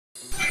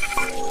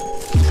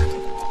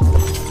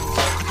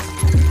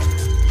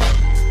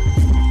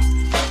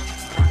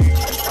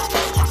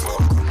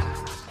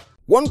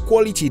One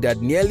quality that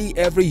nearly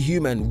every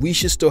human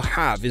wishes to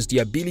have is the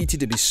ability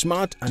to be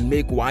smart and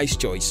make wise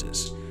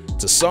choices.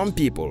 To some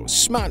people,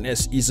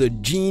 smartness is a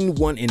gene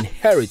one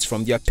inherits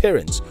from their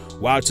parents,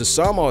 while to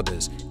some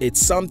others,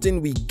 it's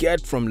something we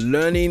get from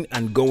learning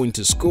and going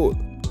to school.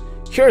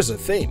 Here's the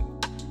thing,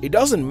 it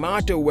doesn't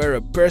matter where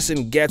a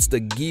person gets the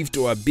gift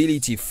or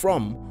ability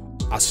from,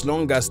 as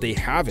long as they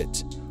have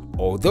it.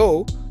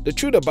 Although, the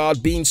truth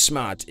about being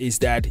smart is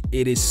that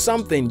it is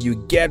something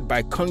you get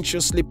by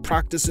consciously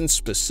practicing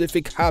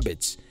specific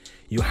habits.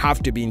 You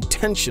have to be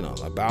intentional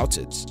about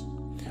it.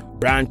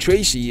 Brian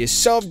Tracy, a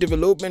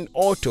self-development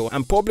author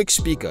and public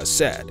speaker,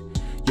 said,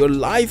 "Your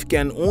life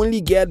can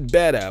only get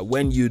better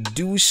when you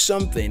do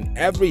something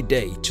every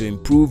day to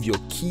improve your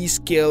key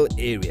skill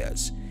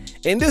areas."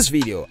 In this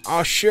video,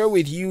 I'll share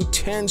with you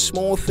 10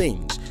 small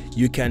things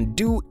you can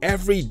do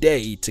every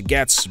day to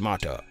get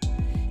smarter.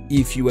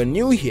 If you are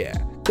new here,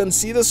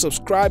 consider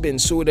subscribing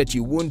so that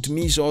you won't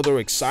miss other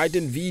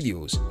exciting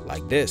videos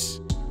like this.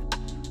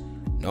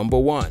 Number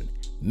 1.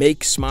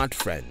 Make smart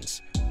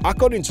friends.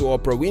 According to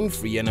Oprah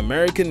Winfrey, an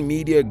American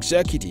media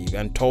executive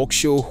and talk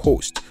show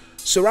host,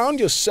 surround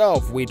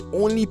yourself with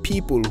only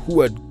people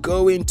who are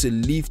going to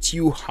lift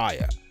you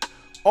higher.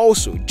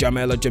 Also,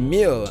 Jamila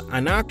Jamil,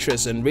 an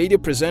actress and radio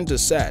presenter,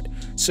 said,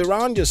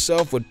 "Surround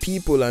yourself with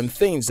people and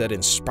things that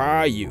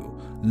inspire you.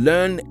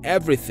 Learn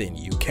everything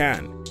you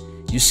can."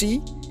 You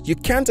see, you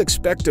can't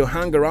expect to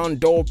hang around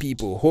dull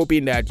people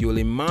hoping that you'll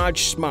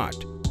emerge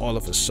smart all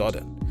of a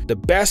sudden. The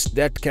best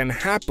that can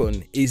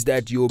happen is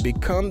that you'll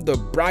become the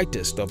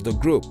brightest of the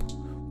group,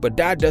 but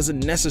that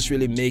doesn't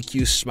necessarily make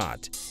you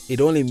smart.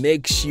 It only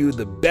makes you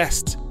the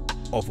best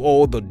of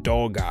all the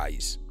dull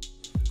guys.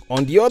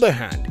 On the other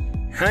hand,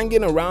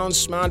 hanging around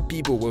smart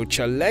people will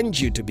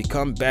challenge you to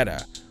become better.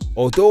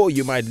 Although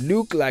you might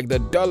look like the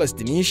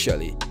dullest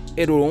initially,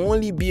 it will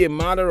only be a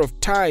matter of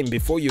time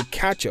before you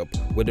catch up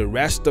with the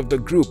rest of the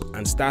group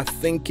and start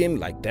thinking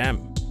like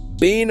them.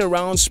 Being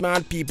around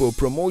smart people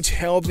promotes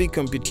healthy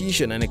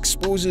competition and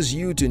exposes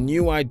you to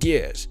new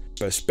ideas,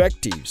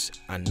 perspectives,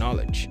 and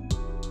knowledge.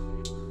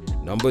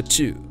 Number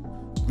 2.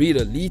 Read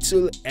a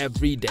little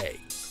every day.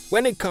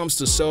 When it comes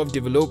to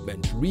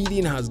self-development,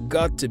 reading has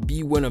got to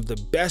be one of the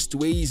best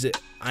ways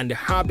and the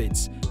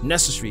habits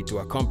necessary to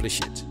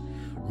accomplish it.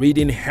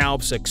 Reading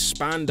helps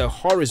expand the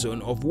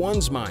horizon of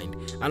one's mind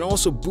and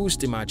also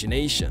boost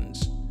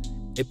imaginations.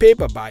 A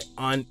paper by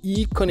Anne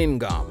E.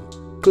 Cunningham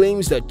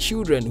claims that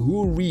children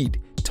who read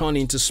turn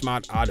into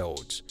smart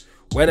adults.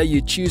 Whether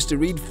you choose to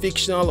read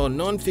fictional or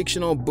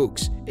non-fictional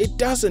books, it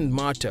doesn't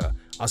matter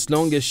as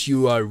long as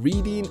you are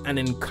reading and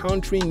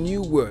encountering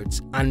new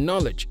words and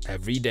knowledge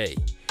every day.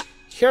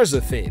 Here's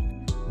the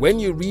thing, when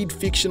you read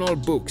fictional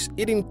books,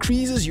 it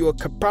increases your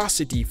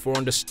capacity for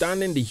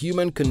understanding the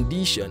human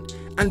condition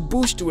and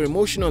boosts your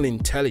emotional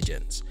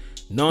intelligence.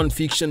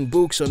 Non-fiction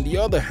books, on the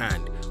other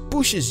hand,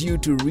 pushes you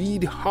to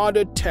read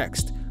harder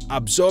text,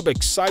 absorb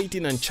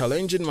exciting and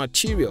challenging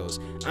materials,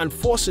 and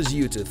forces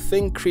you to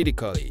think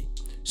critically.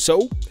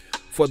 So,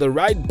 for the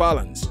right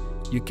balance,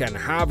 you can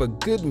have a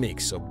good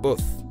mix of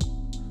both.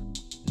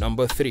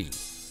 Number 3.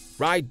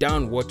 Write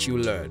down what you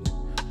learn.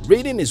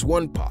 Reading is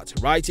one part,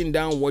 writing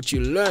down what you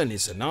learn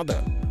is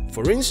another.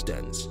 For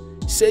instance,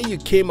 say you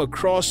came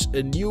across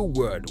a new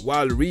word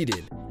while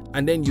reading,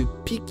 and then you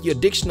pick your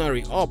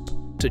dictionary up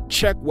to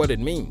check what it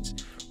means.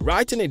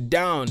 Writing it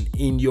down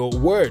in your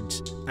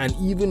words and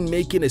even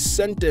making a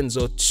sentence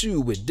or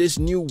two with this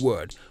new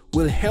word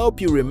will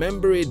help you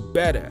remember it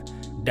better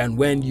than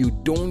when you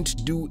don't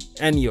do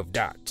any of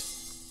that.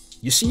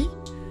 You see,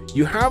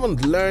 you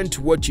haven't learned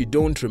what you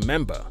don't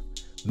remember.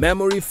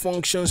 Memory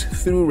functions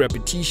through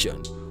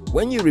repetition.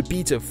 When you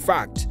repeat a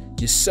fact,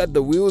 you set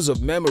the wheels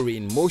of memory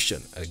in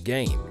motion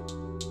again.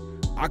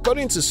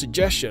 According to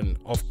suggestion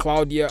of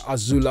Claudia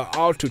Azula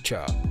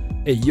Altucher,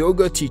 a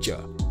yoga teacher,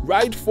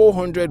 write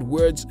 400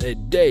 words a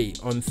day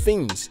on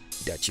things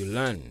that you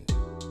learned.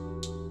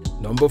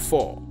 Number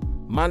 4.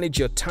 Manage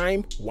your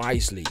time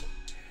wisely.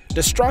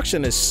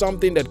 Distraction is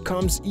something that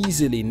comes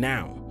easily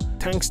now,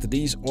 thanks to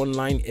this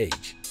online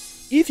age.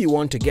 If you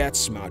want to get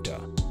smarter,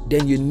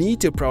 then you need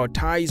to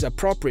prioritize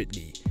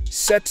appropriately.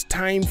 Set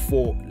time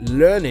for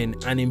learning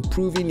and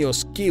improving your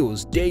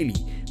skills daily,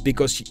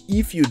 because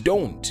if you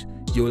don't,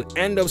 you'll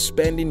end up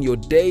spending your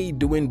day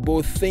doing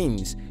both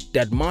things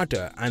that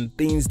matter and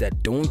things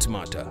that don't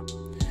matter.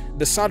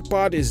 The sad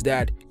part is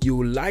that you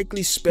will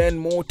likely spend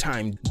more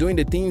time doing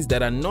the things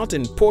that are not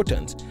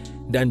important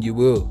than you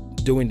will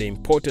doing the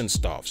important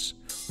stuffs.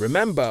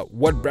 Remember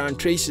what Brian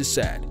Tracy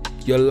said,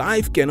 your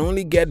life can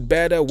only get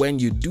better when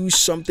you do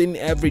something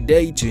every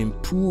day to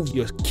improve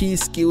your key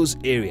skills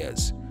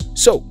areas.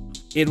 So,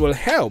 it will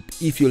help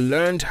if you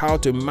learned how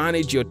to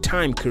manage your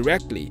time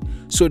correctly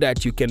so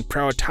that you can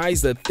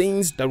prioritize the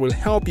things that will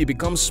help you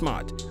become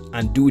smart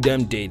and do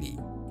them daily.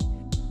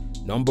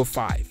 Number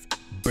 5.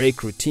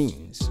 Break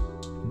routines.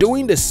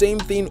 Doing the same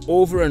thing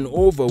over and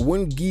over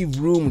won't give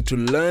room to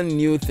learn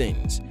new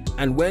things.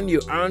 And when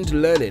you aren't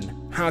learning,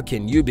 how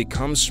can you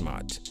become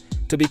smart?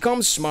 To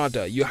become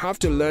smarter, you have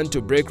to learn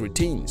to break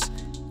routines.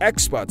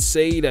 Experts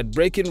say that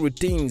breaking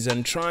routines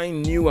and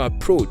trying new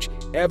approach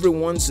every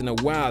once in a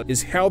while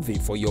is healthy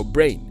for your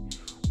brain.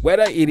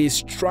 Whether it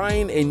is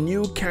trying a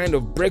new kind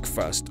of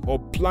breakfast or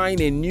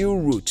applying a new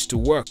route to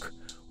work,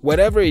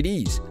 whatever it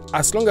is,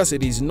 as long as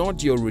it is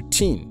not your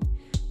routine,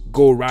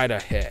 go right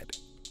ahead.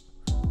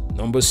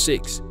 Number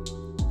 6.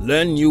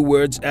 Learn new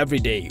words every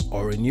day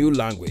or a new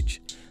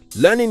language.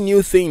 Learning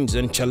new things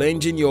and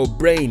challenging your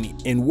brain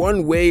in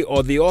one way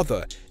or the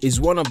other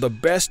is one of the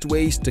best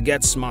ways to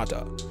get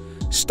smarter.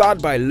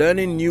 Start by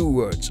learning new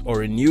words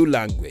or a new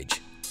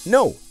language.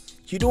 No,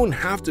 you don't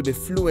have to be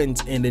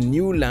fluent in the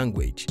new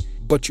language,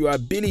 but your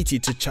ability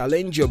to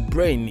challenge your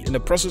brain in the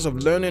process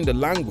of learning the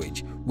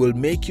language will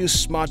make you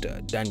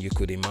smarter than you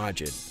could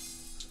imagine.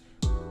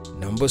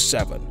 Number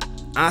 7.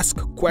 Ask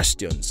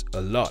questions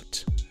a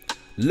lot.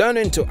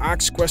 Learning to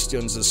ask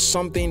questions is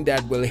something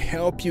that will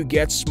help you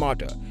get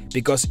smarter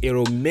because it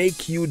will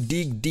make you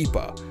dig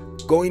deeper,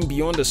 going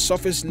beyond the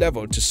surface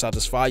level to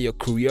satisfy your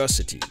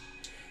curiosity.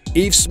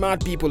 If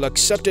smart people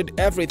accepted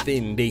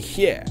everything they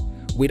hear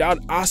without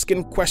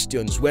asking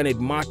questions when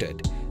it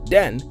mattered,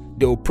 then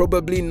they will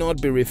probably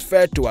not be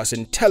referred to as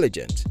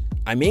intelligent.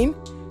 I mean,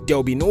 there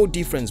will be no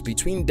difference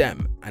between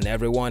them and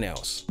everyone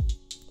else.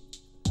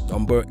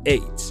 Number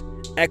 8.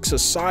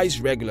 Exercise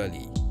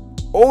regularly.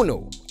 Oh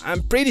no,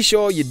 I'm pretty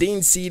sure you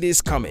didn't see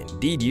this coming,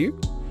 did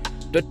you?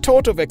 The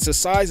thought of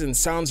exercising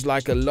sounds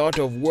like a lot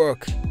of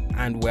work,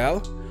 and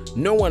well,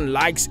 no one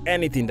likes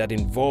anything that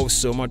involves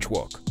so much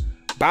work.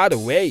 By the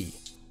way,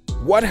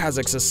 what has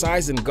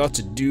exercising got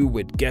to do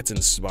with getting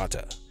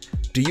smarter?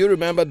 Do you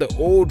remember the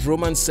old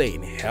Roman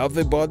saying,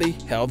 healthy body,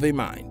 healthy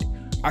mind?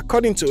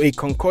 According to a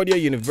Concordia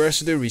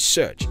University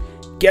research,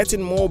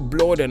 getting more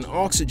blood and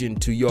oxygen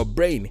to your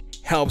brain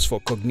helps for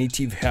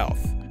cognitive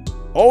health.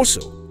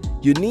 Also,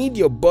 you need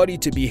your body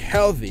to be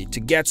healthy to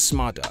get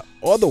smarter.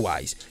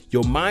 Otherwise,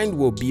 your mind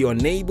will be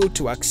unable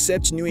to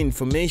accept new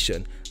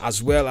information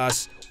as well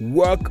as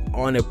work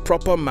on a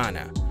proper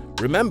manner.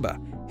 Remember,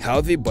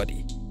 healthy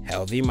body,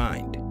 healthy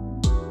mind.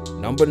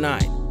 Number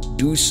 9.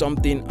 Do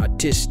something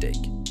artistic.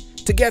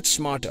 To get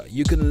smarter,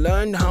 you can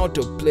learn how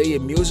to play a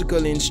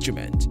musical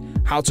instrument,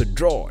 how to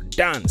draw,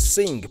 dance,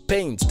 sing,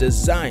 paint,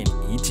 design,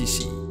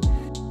 etc.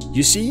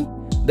 You see,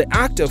 the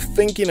act of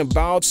thinking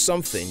about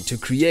something to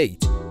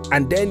create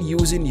and then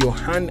using your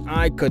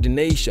hand-eye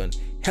coordination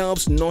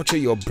helps nurture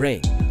your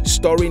brain,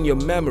 storing your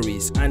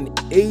memories and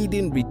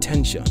aiding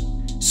retention.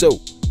 So,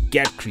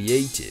 get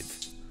creative.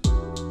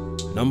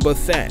 Number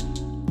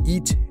 10.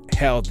 Eat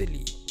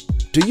healthily.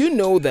 Do you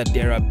know that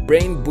there are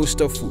brain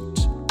booster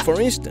foods?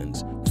 For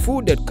instance,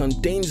 food that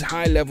contains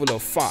high level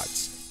of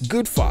fats,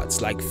 good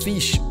fats like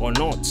fish or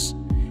nuts.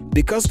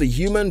 Because the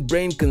human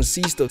brain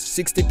consists of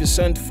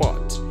 60%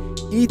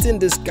 fat, eating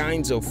these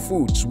kinds of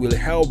foods will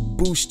help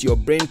boost your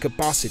brain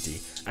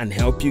capacity and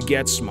help you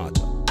get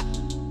smarter.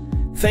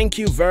 Thank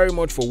you very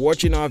much for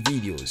watching our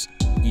videos.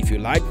 If you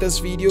like this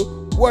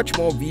video, watch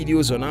more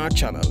videos on our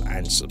channel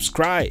and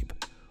subscribe.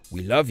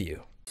 We love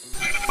you.